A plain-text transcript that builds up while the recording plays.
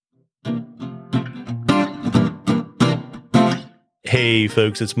Hey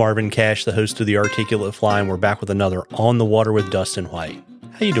folks, it's Marvin Cash, the host of The Articulate Fly, and we're back with another On the Water with Dustin White.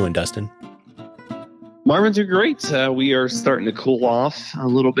 How you doing, Dustin? Marvin's are great. We are starting to cool off a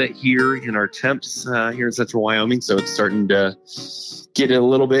little bit here in our temps here in central Wyoming, so it's starting to get a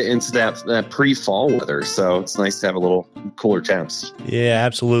little bit into that pre-fall weather, so it's nice to have a little cooler temps. Yeah,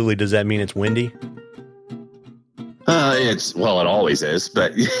 absolutely. Does that mean it's windy? It always is,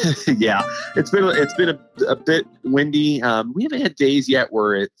 but yeah, it's been a bit windy. We haven't had days yet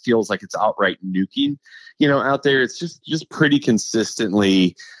where it feels like it's outright nuking, out there. It's just pretty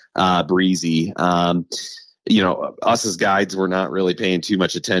consistently breezy. Us as guides, we're not really paying too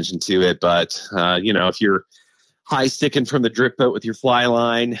much attention to it, but if you're high sticking from the drip boat with your fly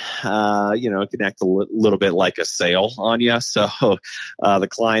line, it can act a little bit like a sail on you. So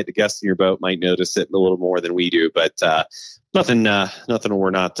the guest in your boat might notice it a little more than we do, but nothing we're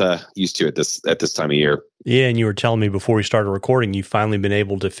not used to at this time of year. Yeah, and you were telling me before we started recording, you've finally been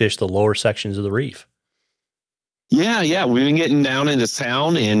able to fish the lower sections of the reef. Yeah, we've been getting down into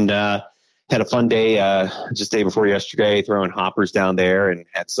town and had a fun day just day before yesterday, throwing hoppers down there, and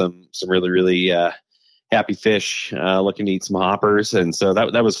had some really, really happy fish looking to eat some hoppers. And so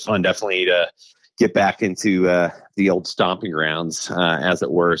that was fun, definitely, to get back into the old stomping grounds, as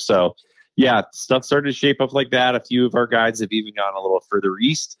it were. So yeah, stuff started to shape up like that. A few of our guides have even gone a little further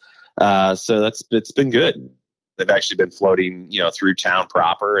east. So it's been good. They've actually been floating, through town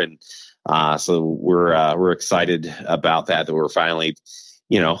proper. And so we're excited about that we're finally,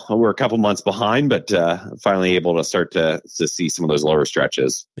 we're a couple months behind, but finally able to start to see some of those lower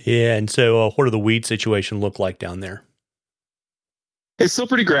stretches. Yeah. And so what do the weed situation look like down there? It's still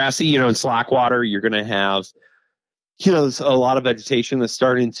pretty grassy, in slack water. You're going to have, there's a lot of vegetation that's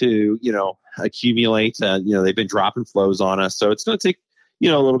starting to, accumulate. They've been dropping flows on us. So it's going to take, a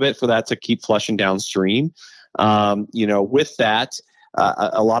little bit for that to keep flushing downstream. With that,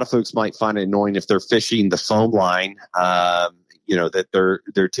 a lot of folks might find it annoying if they're fishing the foam line, that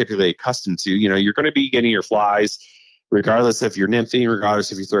they're typically accustomed to. You're going to be getting your flies regardless if you're nymphing,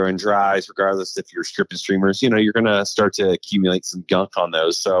 regardless if you're throwing dries, regardless if you're stripping streamers. You're going to start to accumulate some gunk on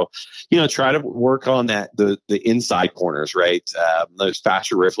those. So, try to work on the inside corners, right? Those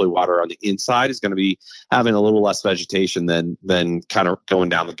faster riffly water on the inside is going to be having a little less vegetation than kind of going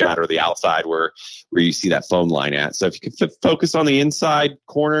down the gut or the outside where you see that foam line at. So if you can focus on the inside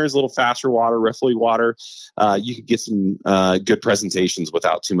corners, a little faster water, riffly water, you could get some good presentations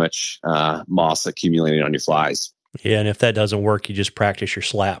without too much moss accumulating on your flies. Yeah, and if that doesn't work, you just practice your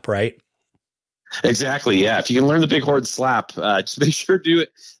slap, right? Exactly, yeah. If you can learn the big horn slap, just make sure to do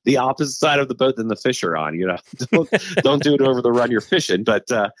it the opposite side of the boat than the fish are on. Don't do it over the run you're fishing,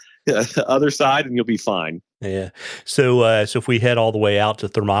 but other side and you'll be fine. Yeah. So if we head all the way out to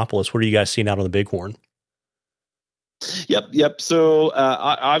Thermopolis, what are you guys seeing out on the bighorn? Yep. So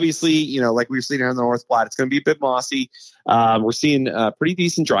obviously, like we've seen here on the North Platte, it's going to be a bit mossy. We're seeing pretty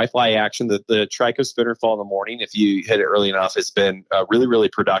decent dry fly action. The trico spinnerfall in the morning, if you hit it early enough, has been really, really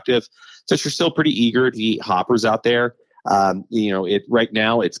productive. So if you're still pretty eager to eat hoppers out there, right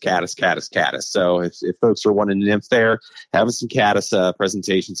now it's caddis. So if folks are wanting to nymph there, having some caddis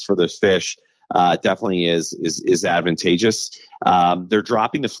presentations for those fish definitely is advantageous. They're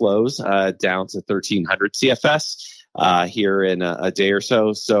dropping the flows down to 1300 CFS. Here in a day or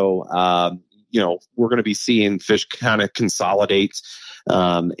so. So, we're going to be seeing fish kind of consolidate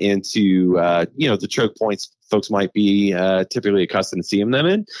into, the choke points folks might be typically accustomed to seeing them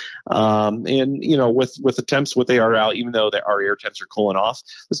in. With the temps, what they are out, even though our air temps are cooling off,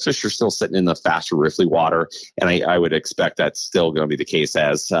 those fish are still sitting in the faster riffly water. And I would expect that's still going to be the case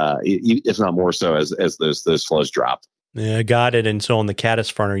as, if not more so, as those flows drop. Yeah, got it. And so on the caddis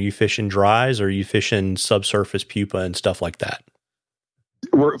front, are you fishing dries or are you fishing subsurface pupa and stuff like that?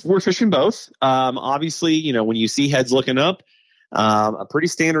 We're fishing both. Obviously, when you see heads looking up, a pretty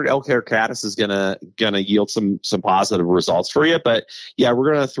standard elk hair caddis is gonna yield some positive results for you. But yeah,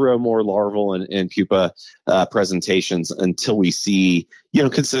 we're gonna throw more larval and pupa presentations until we see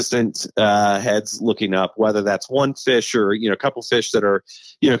consistent heads looking up. Whether that's one fish or a couple fish that are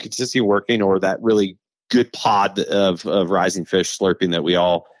consistently working, or that really good pod of rising fish slurping that we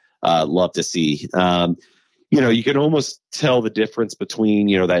all love to see. You can almost tell the difference between,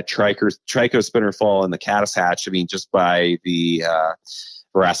 that trico spinner fall and the caddis hatch. I mean, just by the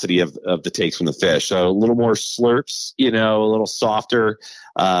veracity of the takes from the fish. So a little more slurps, a little softer,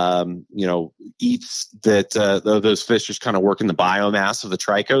 eats that those fish just kind of work in the biomass of the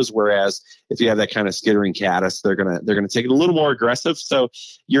tricos. Whereas if you have that kind of skittering caddis, they're gonna take it a little more aggressive. So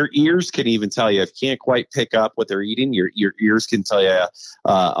your ears can even tell you, if you can't quite pick up what they're eating, your ears can tell you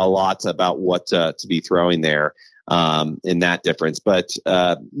a lot about what to be throwing there. in that difference. But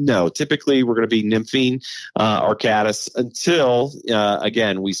no, typically we're going to be nymphing our caddis until,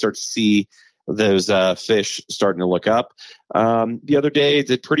 again, we start to see those fish starting to look up. The other day,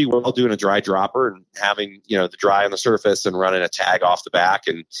 did pretty well doing a dry dropper and having, the dry on the surface and running a tag off the back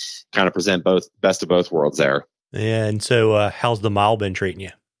and kind of present both best of both worlds there. Yeah, and so how's the mile been treating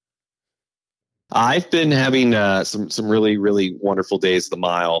you? I've been having some really, really wonderful days of the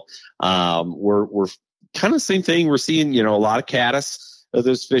mile. We're kind of the same thing. We're seeing, a lot of caddis.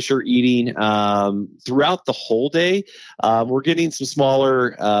 Those fish are eating throughout the whole day. We're getting some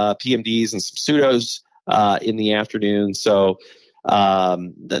smaller PMDs and some pseudos in the afternoon. So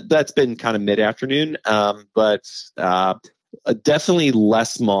that's been kind of mid-afternoon, but definitely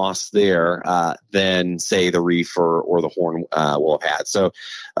less moss there than, say, the reef or the horn will have had. So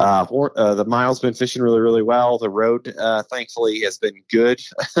the mile's been fishing really, really well. The road, thankfully, has been good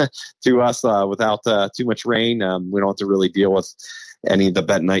to us without too much rain. We don't have to really deal with any of the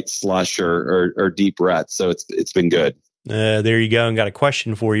bentonite slush or deep ruts. So it's been good. There you go. And got a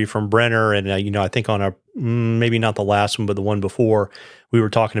question for you from Brenner. And, I think on maybe not the last one, but the one before, we were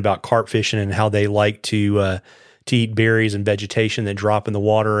talking about carp fishing and how they like to eat berries and vegetation that drop in the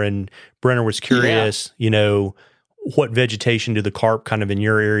water. And Brenner was curious, what vegetation do the carp kind of in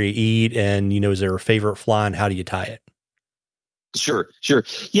your area eat? And, is there a favorite fly and how do you tie it? Sure.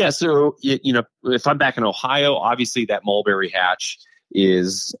 Yeah. So, if I'm back in Ohio, obviously that mulberry hatch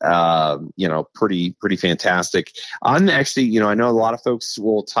is, pretty fantastic. I'm actually, I know a lot of folks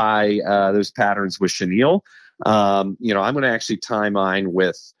will tie those patterns with chenille. I'm going to actually tie mine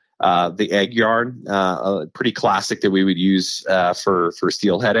with the egg yarn, pretty classic that we would use for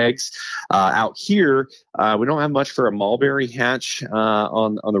steelhead eggs. Out here, we don't have much for a mulberry hatch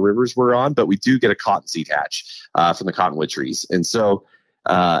on the rivers we're on, but we do get a cottonseed hatch from the cottonwood trees. And so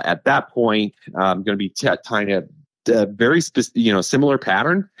at that point, I'm going to be tying a very similar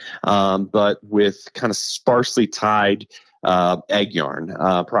pattern, but with kind of sparsely tied egg yarn.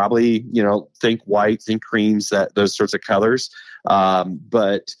 Probably, think white, think creams, those sorts of colors.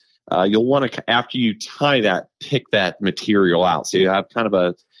 But you'll want to, after you tie that, pick that material out. So you have kind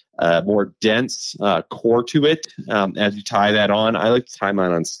of a more dense core to it as you tie that on. I like to tie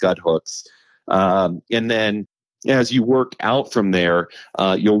mine on scud hooks. And then as you work out from there,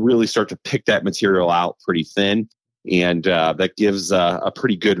 you'll really start to pick that material out pretty thin. And that gives a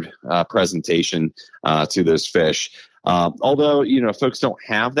pretty good presentation to those fish. Although, folks don't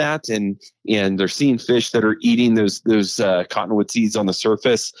have that and they're seeing fish that are eating those cottonwood seeds on the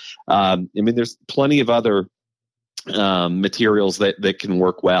surface. There's plenty of other materials that can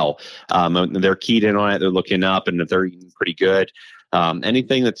work well. They're keyed in on it. They're looking up and they're eating pretty good.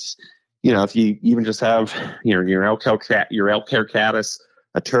 Anything that's, if you even just have, your elk hair caddis,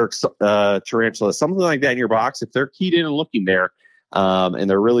 a Turk's tarantula, something like that in your box, if they're keyed in and looking there, and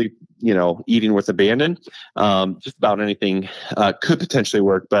they're really, eating with abandon, just about anything could potentially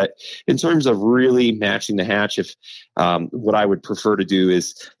work. But in terms of really matching the hatch, if what I would prefer to do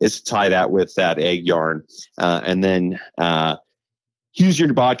is tie that with that egg yarn, and then use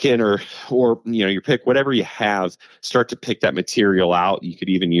your bodkin or your pick, whatever you have, start to pick that material out. You could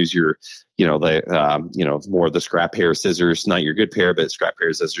even use your more of the scrap pair of scissors, not your good pair, but scrap pair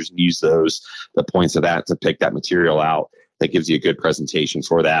of scissors, and use the points of that to pick that material out. That gives you a good presentation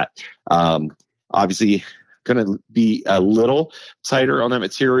for that. Obviously, going to be a little tighter on that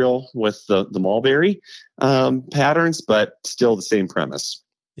material with the mulberry patterns, but still the same premise.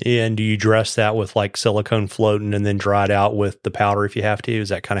 And do you dress that with like silicone floating and then dry it out with the powder if you have to? Is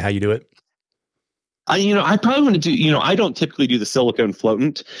that kind of how you do it? I probably want to do, I don't typically do the silicone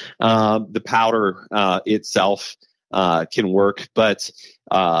floatant. The powder itself can work, but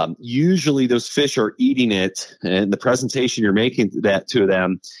usually those fish are eating it, and the presentation you're making that to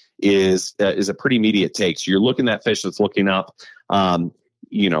them is a pretty immediate take. So you're looking at that fish that's looking up, so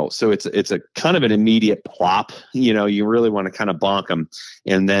it's a kind of an immediate plop. You really want to kind of bonk them,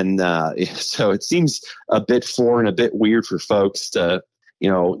 and then so it seems a bit foreign, a bit weird for folks to.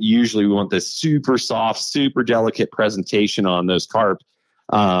 Usually we want this super soft, super delicate presentation on those carp.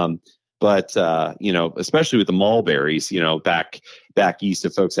 But especially with the mulberries, back east,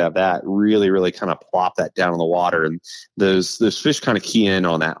 if folks have that, really, really kind of plop that down in the water. And those fish kind of key in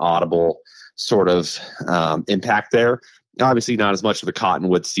on that audible sort of impact there. Obviously not as much of the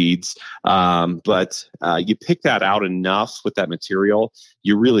cottonwood seeds, but you pick that out enough with that material,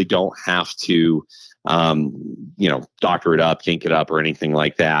 you really don't have to doctor it up, kink it up, or anything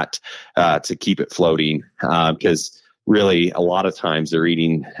like that to keep it floating. Because really a lot of times they're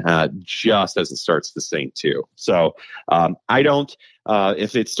eating just as it starts to sink too. So I don't,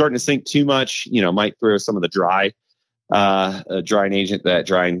 if it's starting to sink too much, might throw some of the drying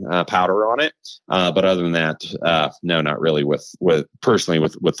powder on it. But other than that, no, not really with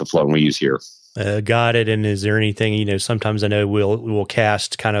the float we use here. Got it. And is there anything, sometimes I know we'll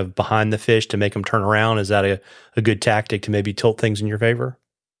cast kind of behind the fish to make them turn around. Is that a good tactic to maybe tilt things in your favor?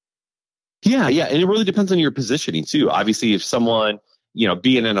 Yeah. And it really depends on your positioning too. Obviously, if someone,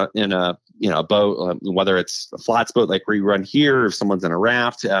 being in a boat, whether it's a flats boat like we run here, or if someone's in a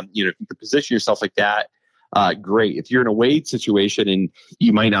raft, if you can position yourself like that, great. If you're in a wade situation and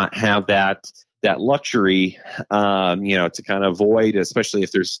you might not have that luxury, to kind of avoid, especially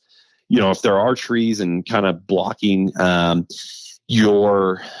if there's, if there are trees and kind of blocking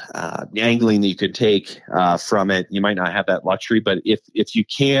your angling that you could take from it, you might not have that luxury. But if you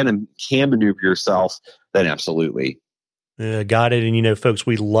can maneuver yourself, then absolutely. Got it. And, folks,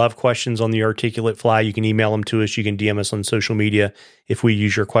 we love questions on the articulate fly. You can email them to us. You can DM us on social media. If we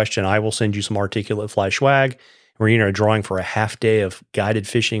use your question, I will send you some articulate fly swag. We're, drawing for a half day of guided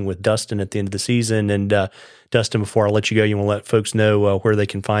fishing with Dustin at the end of the season. And Dustin, before I let you go, you want to let folks know where they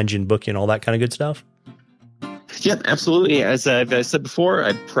can find you and book you and all that kind of good stuff? Yep, absolutely. As I've said before,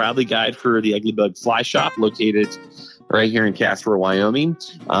 I proudly guide for the Ugly Bug Fly Shop located right here in Casper, Wyoming.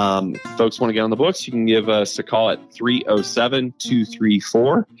 Folks want to get on the books, you can give us a call at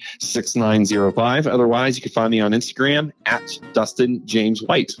 307-234-6905. Otherwise, you can find me on Instagram at Dustin James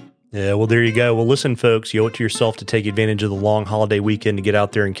White. Yeah, well, there you go. Well, listen, folks, you owe it to yourself to take advantage of the long holiday weekend to get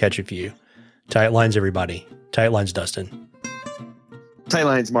out there and catch a few. Tight lines, everybody. Tight lines, Dustin. Tight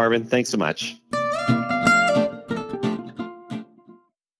lines, Marvin. Thanks so much.